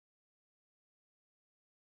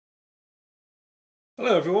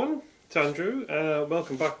Hello everyone, it's Andrew.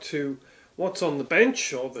 Welcome back to what's on the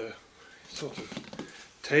bench, or the sort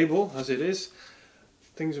of table as it is.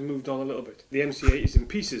 Things have moved on a little bit. The MC8 is in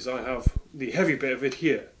pieces. I have the heavy bit of it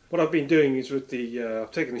here. What I've been doing is with the, I've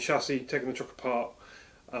taken the chassis, taken the truck apart,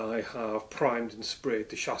 I have primed and sprayed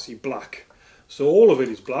the chassis black. So all of it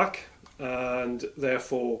is black, and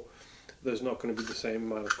therefore there's not going to be the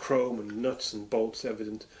same amount of chrome and nuts and bolts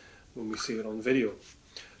evident when we see it on video.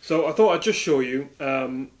 So I thought I'd just show you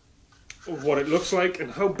what it looks like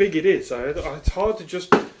and how big it is. It's hard to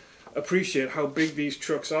just appreciate how big these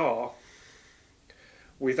trucks are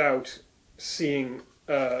without seeing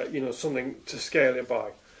something to scale it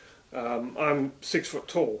by. I'm 6 foot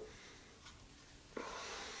tall,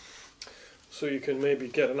 so you can maybe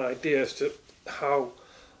get an idea as to how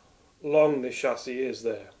long the chassis is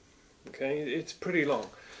there. Okay, it's pretty long,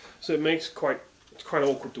 so it makes it's quite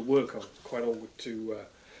awkward to work on, quite awkward to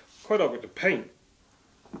paint.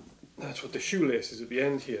 That's what the shoelace is at the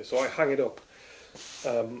end here. So I hang it up.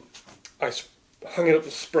 I hang it up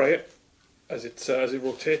to spray it as it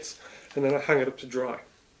rotates, and then I hang it up to dry.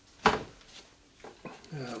 I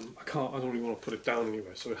don't really want to put it down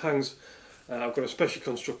anywhere, so it hangs. I've got a specially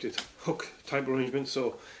constructed hook type arrangement,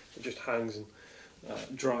 so it just hangs and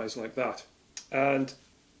dries like that. And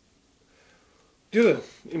the other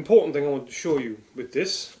important thing I want to show you with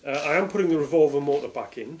this, I am putting the revolver motor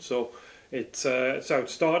back in. So it's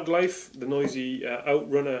outstarted life, the noisy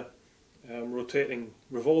outrunner rotating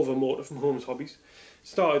revolver motor from Holmes Hobbies.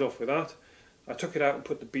 Started off with that. I took it out and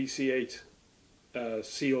put the BC8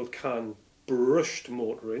 sealed can brushed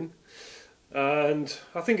motor in, and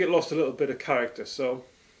I think it lost a little bit of character. So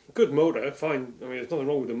good motor, fine. I mean, there's nothing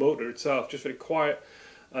wrong with the motor itself, just very quiet.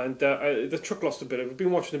 And the truck lost a bit of. I've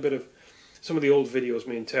been watching a bit of some of the old videos,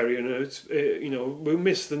 me and Terry, and it's we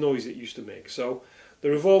miss the noise it used to make. So the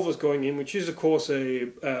revolver's going in, which is of course a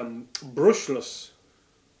brushless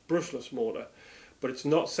motor, but it's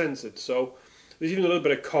not censored. So there's even a little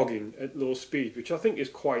bit of cogging at low speed, which I think is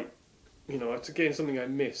quite, it's again something I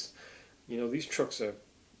miss. These trucks are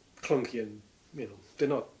clunky, and they're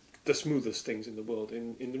not the smoothest things in the world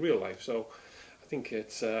in the real life. So I think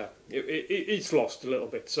it's lost a little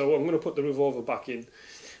bit. So I'm going to put the revolver back in.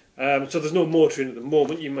 So there's no motor in at the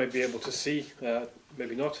moment. You might be able to see,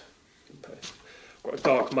 maybe not. Got a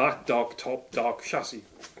dark mat, dark top, dark chassis,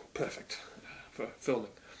 perfect for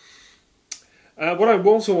filming. What I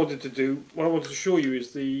also wanted to do, what I wanted to show you,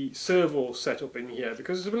 is the servo setup in here,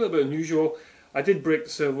 because it's a little bit unusual. I did break the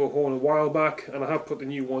servo horn a while back, and I have put the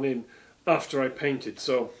new one in after I painted,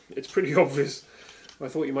 so it's pretty obvious. I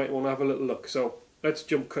thought you might want to have a little look. So let's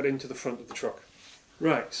jump cut into the front of the truck.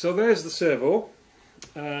 Right, so there's the servo.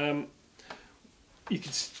 You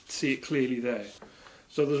can see it clearly there.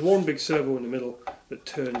 So there's one big servo in the middle that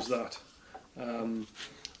turns that.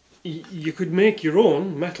 You could make your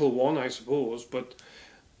own metal one, I suppose, but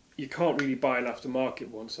you can't really buy an aftermarket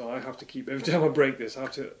one, so I have to keep, every time I break this, I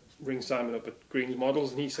have to ring Simon up at Green's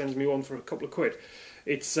Models, and he sends me one for a couple of quid.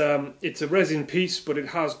 It's a resin piece, but it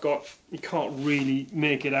has got, you can't really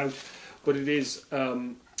make it out, but it is,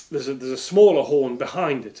 there's a smaller horn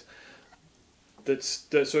behind it.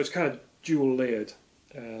 So it's kind of dual layered,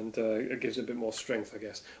 and it gives it a bit more strength, I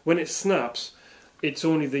guess. When it snaps, it's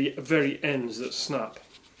only the very ends that snap,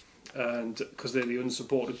 and because they're the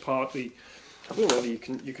unsupported part, I don't know whether you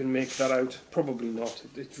can make that out. Probably not.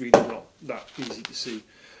 It's really not that easy to see.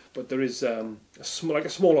 But there is a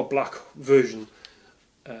smaller black version,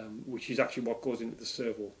 which is actually what goes into the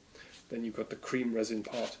servo. Then you've got the cream resin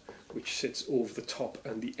part, which sits over the top,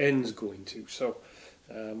 and the ends go into. So.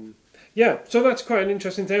 Yeah, so that's quite an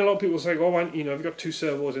interesting thing. A lot of people say, "Oh, have you got two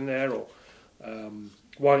servos in there?" Or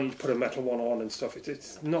why don't you put a metal one on and stuff?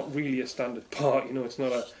 It's not really a standard part. It's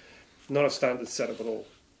not a standard setup at all.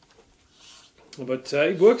 But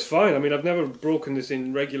it works fine. I mean, I've never broken this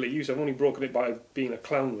in regular use. I've only broken it by being a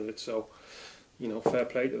clown with it. So, fair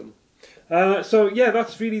play to them. So yeah,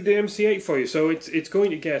 that's really the MC8 for you. So it's going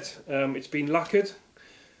to get it's been lacquered,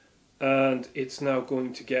 and it's now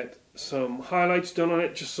going to get some highlights done on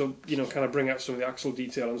it, just so kind of bring out some of the axle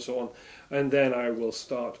detail and so on. And then I will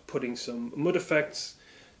start putting some mud effects,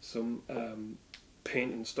 some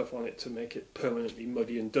paint and stuff on it to make it permanently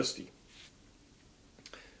muddy and dusty.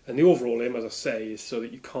 And the overall aim, as I say, is so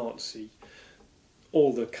that you can't see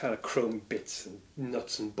all the kind of chrome bits and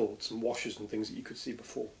nuts and bolts and washers and things that you could see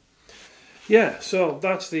before. Yeah, so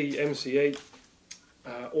that's the MC8,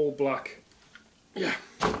 all black. Yeah,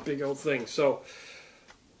 big old thing. So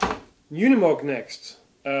Unimog next.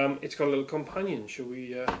 It's got a little companion. Should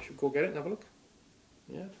we go get it and have a look?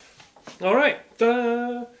 Yeah. All right.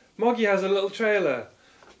 Moggy has a little trailer.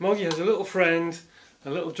 Moggy has a little friend, a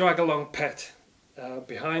little drag along pet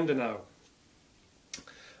behind her now,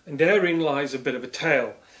 and therein lies a bit of a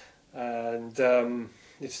tail, and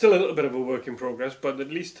it's still a little bit of a work in progress, but at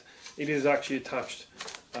least it is actually attached,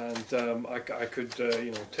 and I could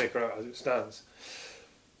you know, take her out as it stands.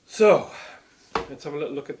 So let's have a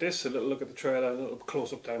little look at this, a little look at the trailer, a little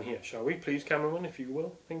close up down here, shall we? Please, cameraman, if you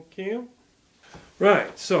will. Thank you.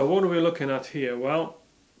 Right, so what are we looking at here? Well,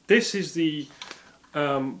 this is the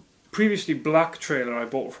previously black trailer I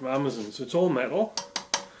bought from Amazon, so it's all metal.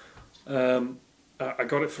 I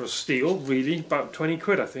got it for a steal, really, about 20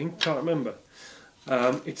 quid I think, can't remember.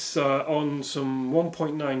 It's on some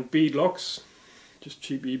 1.9 bead locks, just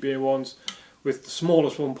cheap eBay ones, with the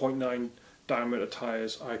smallest 1.9 diameter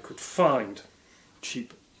tyres I could find.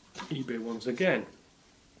 Cheap eBay ones again.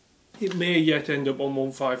 It may yet end up on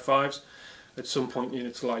 155s at some point in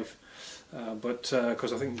its life, but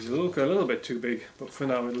because I think these look a little bit too big, but for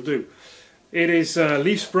now it'll do. It is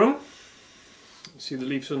leaf sprung. You see the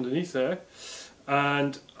leaves underneath there,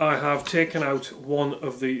 and I have taken out one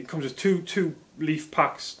of the. It comes with two leaf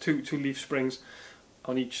packs, two leaf springs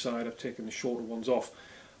on each side. I've taken the shorter ones off,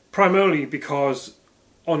 primarily because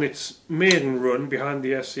on its maiden run behind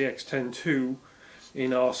the SCX 10.2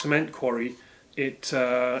 in our cement quarry, it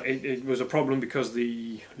was a problem because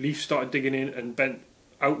the leaf started digging in and bent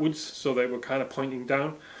outwards, so they were kind of pointing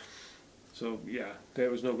down. So yeah, that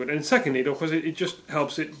was no good. And secondly, though, because it just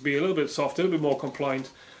helps it be a little bit soft, a little bit more compliant,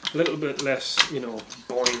 a little bit less, you know,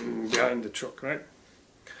 boing behind the truck, right?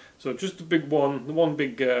 So just the big one, the one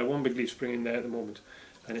big leaf spring in there at the moment,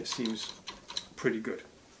 and it seems pretty good.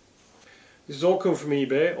 This has all come from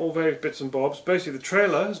eBay, all various bits and bobs. Basically, the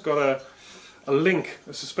trailer has got a link,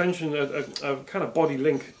 a suspension, a kind of body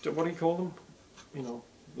link. What do you call them? You know,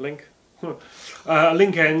 link. A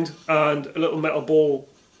link end and a little metal ball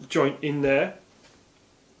joint in there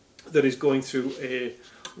that is going through a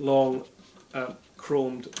long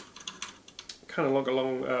chromed, kind of like a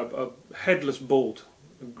long a headless bolt,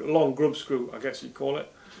 a long grub screw, I guess you'd call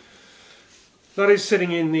it. That is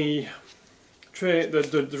sitting in the tray, the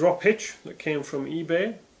drop hitch that came from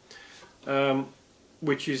eBay,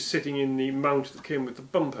 which is sitting in the mount that came with the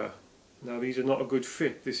bumper. Now these are not a good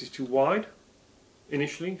fit. This is too wide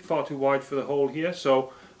initially, far too wide for the hole here,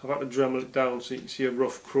 so I've had to Dremel it down so you can see a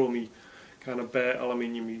rough chromy kind of bare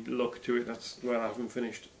aluminium look to it. That's where I haven't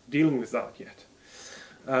finished dealing with that yet.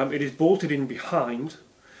 It is bolted in behind,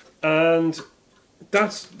 and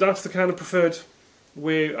that's the kind of preferred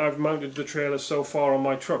way I've mounted the trailers so far on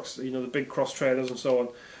my trucks, you know, the big cross trailers and so on.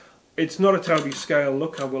 It's not a terribly scale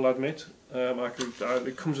look, I will admit.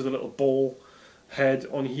 It comes with a little ball head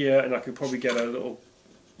on here, and I could probably get a little,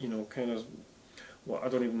 you know, kind of, well, I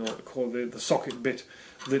don't even know what to call the socket bit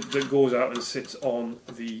that goes out and sits on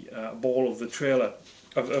the ball of the trailer,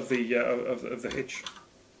 of the hitch.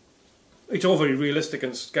 It's all very realistic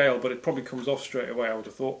and scale, but it probably comes off straight away, I would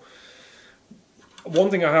have thought. One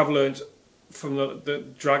thing I have learned from the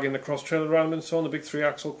dragging the cross trailer around and so on, the big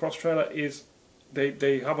 3-axle cross trailer, is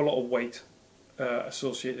they have a lot of weight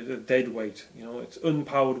associated, a dead weight. You know, it's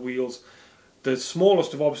unpowered wheels. The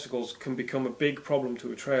smallest of obstacles can become a big problem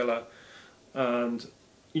to a trailer, and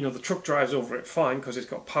you know, the truck drives over it fine because it's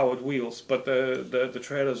got powered wheels, but the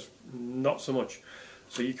trailer's not so much.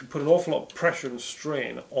 So you can put an awful lot of pressure and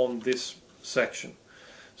strain on this section.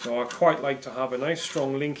 So I quite like to have a nice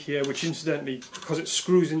strong link here, which incidentally, because it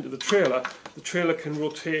screws into the trailer can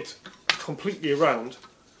rotate completely around,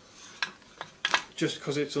 just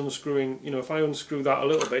because it's unscrewing. You know, if I unscrew that a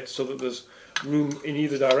little bit so that there's room in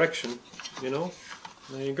either direction, you know,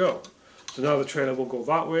 there you go. So now the trailer will go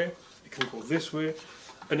that way, it can go this way,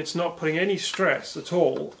 and it's not putting any stress at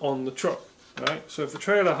all on the truck, right? So if the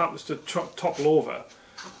trailer happens to topple over,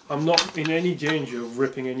 I'm not in any danger of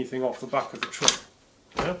ripping anything off the back of the truck.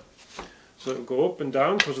 Yeah? So it'll go up and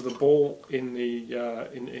down because of the ball in the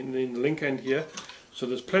in the link end here. So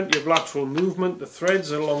there's plenty of lateral movement. The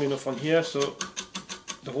threads are long enough on here so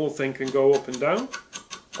the whole thing can go up and down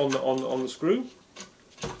on the screw.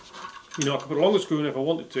 You know, I could put a longer screw in if I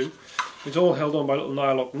wanted to. It's all held on by a little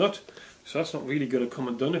nylock nut, so that's not really going to come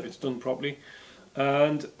undone if it's done properly.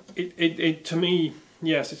 And it to me,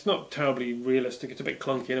 yes, it's not terribly realistic. It's a bit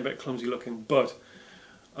clunky and a bit clumsy looking, but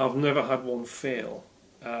I've never had one fail.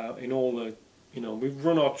 In all the, you know, we've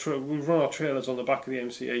run our trailers on the back of the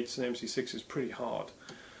MC8s and MC6s pretty hard.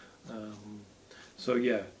 So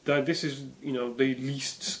yeah, this is, you know, the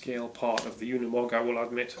least scale part of the Unimog, I will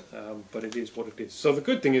admit, but it is what it is. So the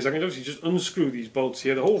good thing is I can obviously just unscrew these bolts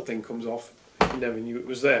here. The whole thing comes off. You never knew it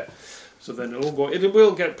was there. So then it'll go. It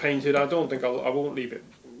will get painted. I don't think I won't leave it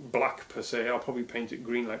black per se. I'll probably paint it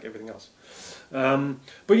green like everything else.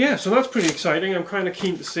 But yeah, so that's pretty exciting. I'm kind of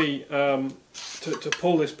keen to see to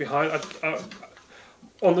pull this behind.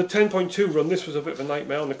 On the 10.2 run, this was a bit of a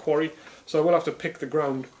nightmare on the quarry, so I will have to pick the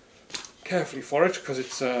ground carefully for it, because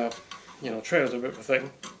it's you know, trails are a bit of a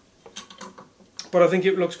thing. But I think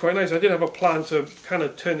it looks quite nice. I did have a plan to kind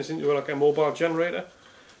of turn this into like a mobile generator,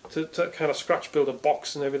 to kind of scratch build a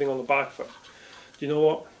box and everything on the back, but you know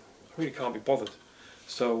what, I really can't be bothered.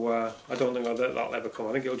 So I don't think that'll ever come.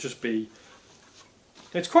 I think it'll just be,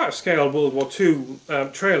 it's quite a scale World War II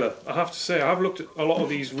trailer, I have to say. I've looked at a lot of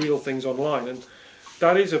these real things online, and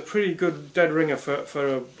that is a pretty good dead ringer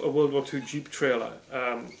for a World War II Jeep trailer.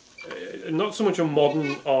 Not so much a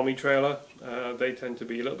modern army trailer. They tend to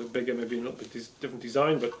be a little bit bigger, maybe a little bit different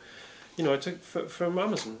design, but you know, from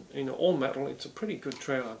Amazon, you know, all metal, it's a pretty good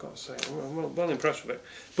trailer, I've got to say. I'm well impressed with it.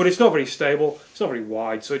 But it's not very stable, it's not very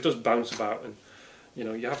wide, so it does bounce about, and you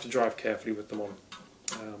know, you have to drive carefully with them on.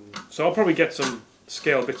 So I'll probably get some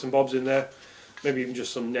scale bits and bobs in there, maybe even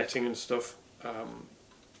just some netting and stuff.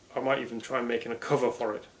 I might even try making a cover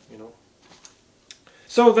for it, you know.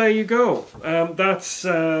 So there you go. That's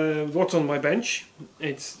what's on my bench.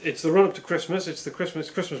 It's the run up to Christmas. It's the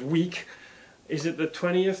Christmas week. Is it the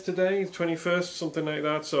 20th today? 21st, something like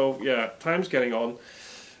that. So yeah, time's getting on.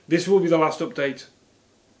 This will be the last update,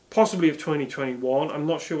 possibly of 2021. I'm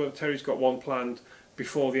not sure whether Terry's got one planned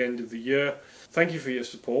before the end of the year. Thank you for your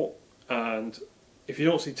support. And if you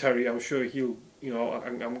don't see Terry, I'm sure he'll, you know,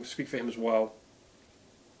 I'm going to speak for him as well.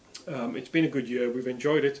 It's been a good year. We've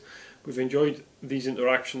enjoyed it. We've enjoyed these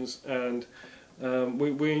interactions, and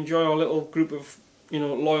we enjoy our little group of, you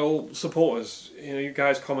know, loyal supporters. You know, you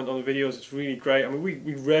guys comment on the videos. It's really great. I mean,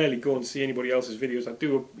 we rarely go and see anybody else's videos. I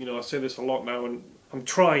do, you know, I say this a lot now, and I'm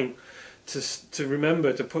trying to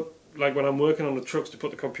remember to put, like when I'm working on the trucks, to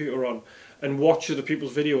put the computer on and watch other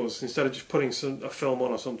people's videos instead of just putting a film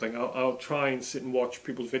on or something. I'll try and sit and watch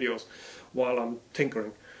people's videos while I'm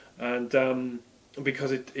tinkering, and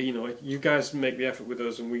because it, you know, you guys make the effort with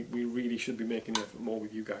us, and we really should be making the effort more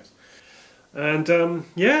with you guys. And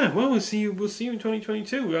yeah, well, we'll see you in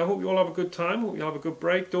 2022. I hope you all have a good time. Hope you have a good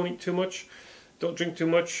break. Don't eat too much. Don't drink too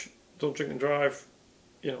much. Don't drink and drive.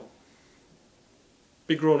 You know,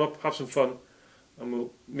 be grown up. Have some fun, and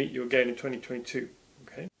we'll meet you again in 2022.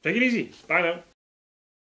 Okay, take it easy. Bye now.